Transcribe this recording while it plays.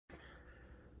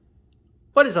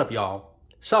What is up, y'all?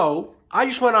 So, I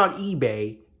just went on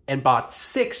eBay and bought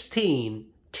 16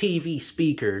 TV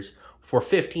speakers for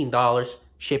 $15,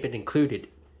 shipping included.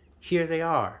 Here they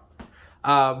are.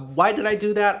 Why did I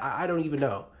do that? I don't even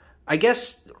know. I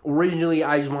guess originally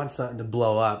I just want something to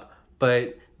blow up,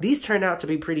 but these turned out to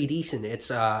be pretty decent.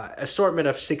 It's an assortment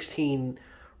of 16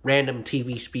 random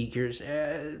TV speakers.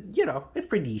 You know, it's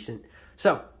pretty decent.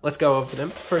 So, let's go over them.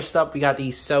 First up, we got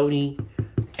these Sony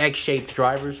egg-shaped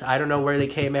drivers. I don't know where they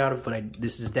came out of, but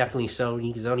this is definitely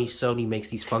Sony, because only Sony makes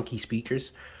these funky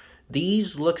speakers.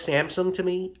 These look Samsung to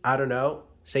me. I don't know.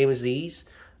 Same as these.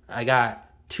 I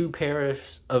got 2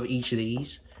 pairs of each of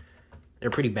these. They're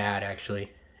pretty bad,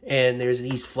 actually. And there's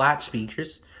these flat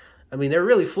speakers. I mean, they're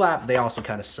really flat, but they also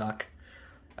kind of suck.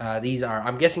 These are,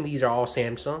 I'm guessing these are all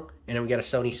Samsung. And then we got a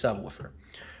Sony subwoofer.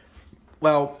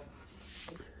 Well,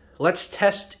 let's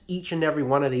test each and every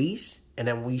one of these. And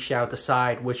then we shall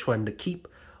decide which one to keep,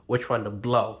 which one to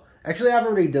blow. Actually, I've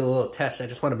already did a little test. I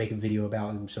just want to make a video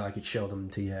about them so I could show them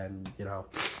to you. And, you know,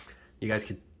 you guys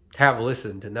could have a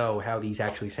listen to know how these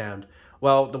actually sound.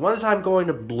 Well, the ones I'm going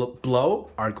to blow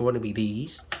are going to be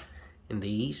these and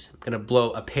these. I'm going to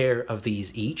blow a pair of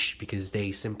these each because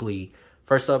they simply,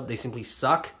 first up, they simply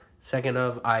suck. Second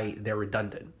of, they're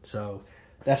redundant. So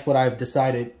that's what I've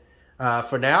decided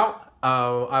for now.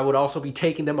 I would also be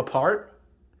taking them apart.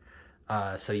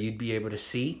 So you'd be able to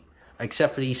see,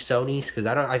 except for these Sonys, because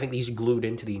I think these are glued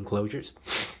into the enclosures.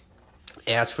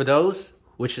 As for those,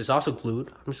 which is also glued,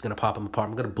 I'm just gonna pop them apart.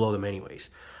 I'm gonna blow them anyways.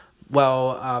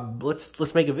 Well,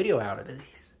 let's make a video out of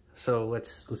these. So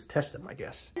let's test them, I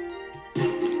guess.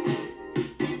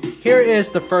 Here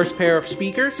is the first pair of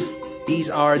speakers. These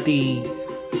are the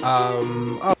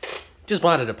just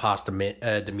wanted to pause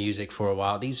the music for a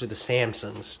while. These are the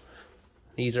Samsungs.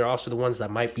 These are also the ones that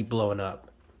might be blowing up.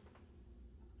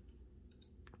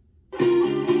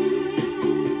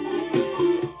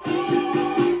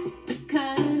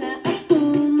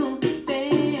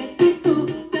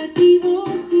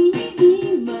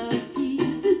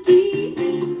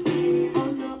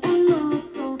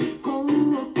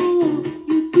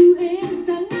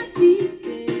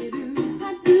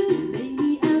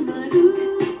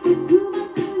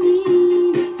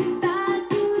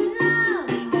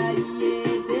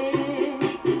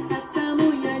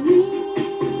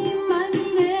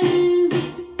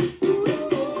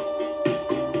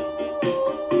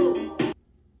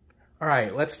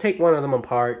 Alright, let's take one of them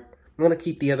apart. I'm going to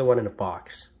keep the other one in a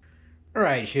box.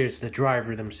 Alright, here's the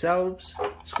driver themselves.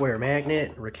 Square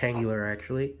magnet, rectangular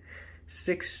actually.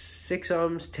 6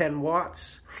 ohms, 10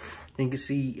 watts. And you can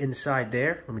see inside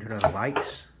there, let me turn on the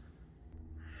lights.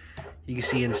 You can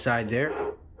see inside there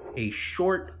a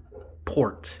short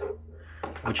port,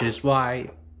 which is why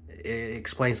it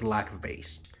explains the lack of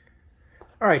bass.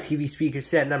 Alright, TV speaker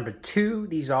set number 2.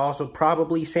 These are also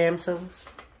probably Samsungs.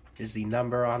 Is the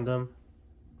number on them?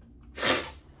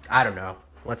 I don't know.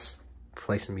 Let's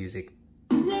play some music.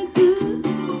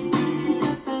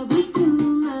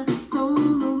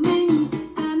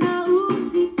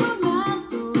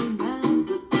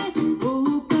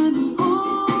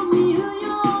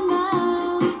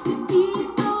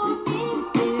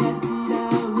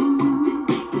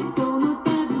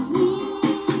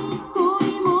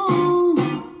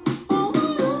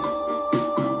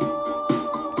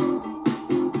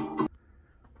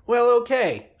 Well,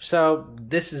 okay, so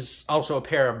this is also a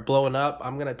pair of blowing up.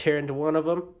 I'm going to tear into one of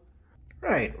them.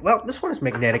 Right, well, this one is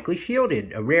magnetically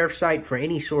shielded, a rare sight for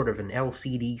any sort of an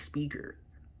LCD speaker.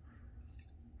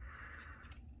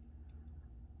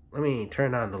 Let me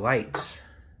turn on the lights.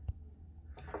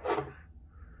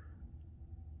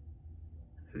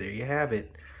 There you have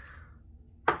it.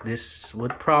 This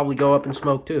would probably go up in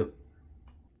smoke too.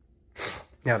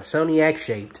 Now, the Sony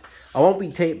egg-shaped. I won't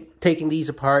be taking these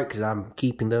apart because I'm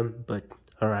keeping them, but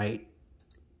alright.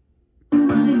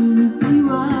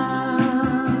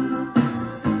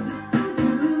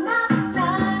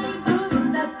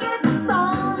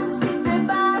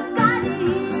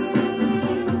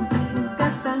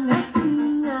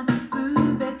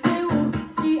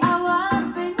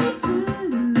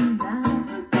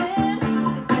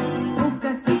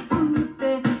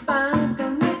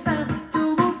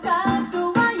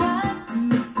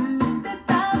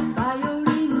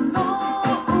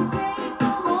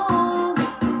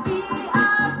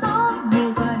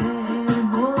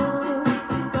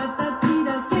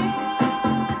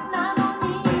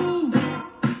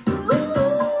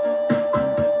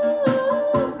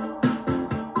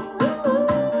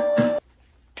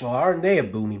 Well, aren't they a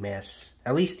boomy mess?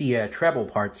 At least the treble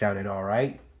part sounded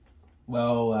alright.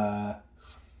 Well,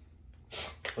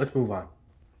 let's move on.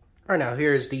 Alright, now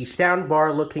here's the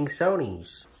soundbar looking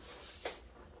Sonys.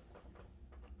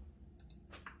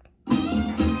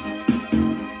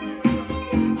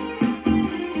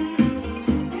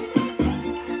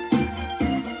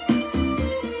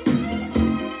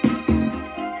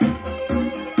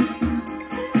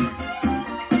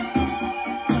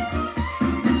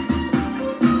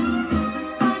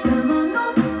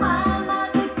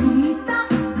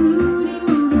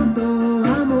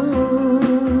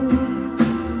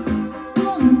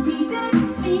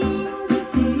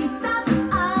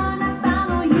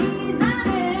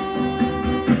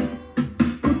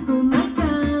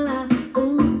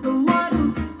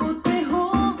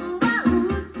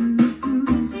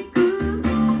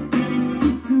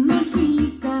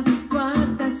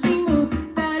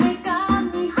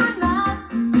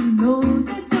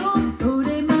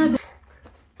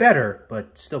 Better,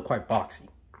 but still quite boxy.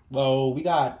 Well, we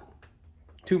got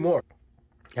two more.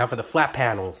 Now for the flat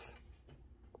panels.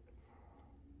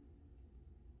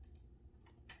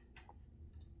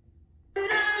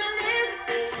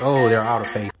 Oh, they're out of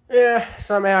phase. Yeah,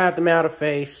 somehow I have them out of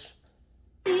phase.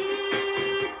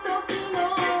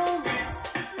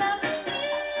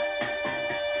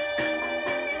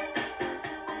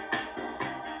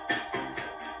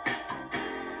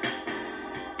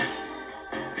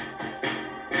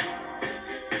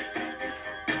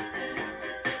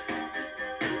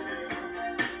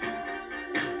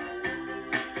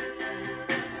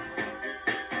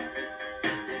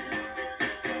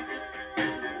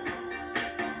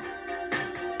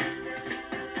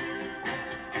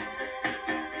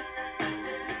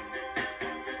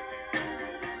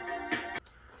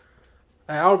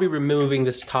 I'll be removing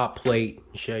this top plate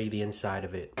and show you the inside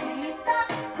of it.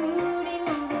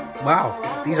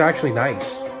 Wow, these are actually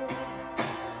nice.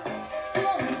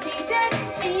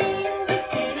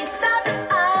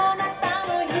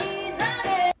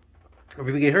 If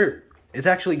we get hurt, it's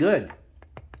actually good.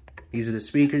 These are the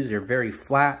speakers. They're very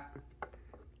flat,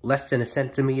 less than a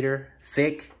centimeter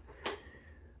thick.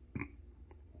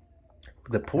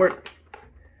 The port,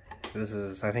 this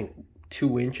is, I think,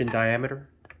 2-inch in diameter.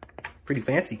 Pretty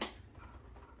fancy.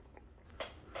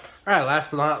 Alright,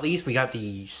 last but not least, we got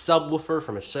the subwoofer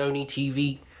from a Sony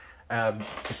TV.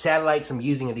 The satellites, I'm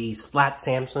using these flat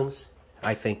Samsungs.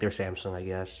 I think they're Samsung, I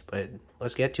guess. But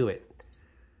let's get to it.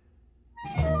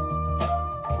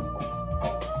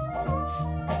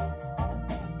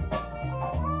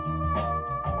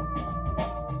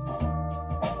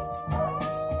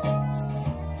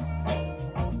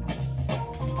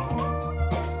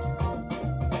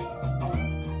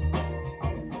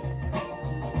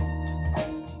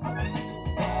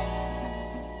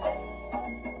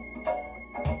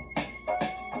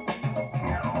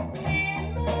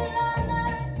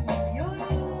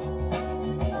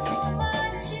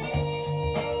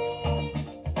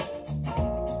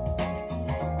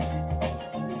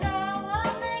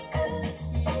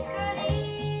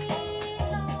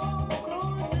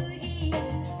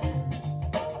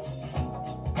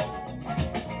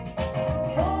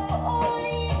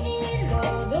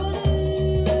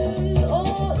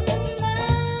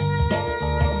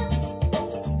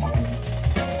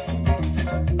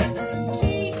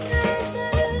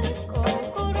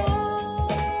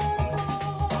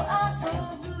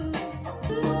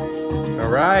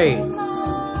 Alright.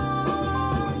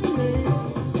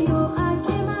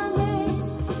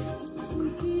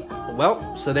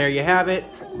 Well, so there you have it.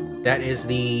 That is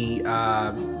the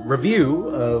review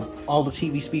of all the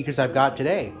TV speakers I've got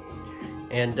today.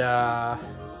 And I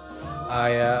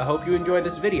hope you enjoyed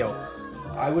this video.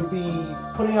 I would be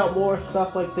putting out more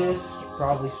stuff like this.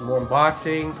 Probably some more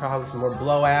unboxing, probably some more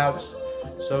blowouts.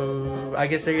 So I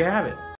guess there you have it.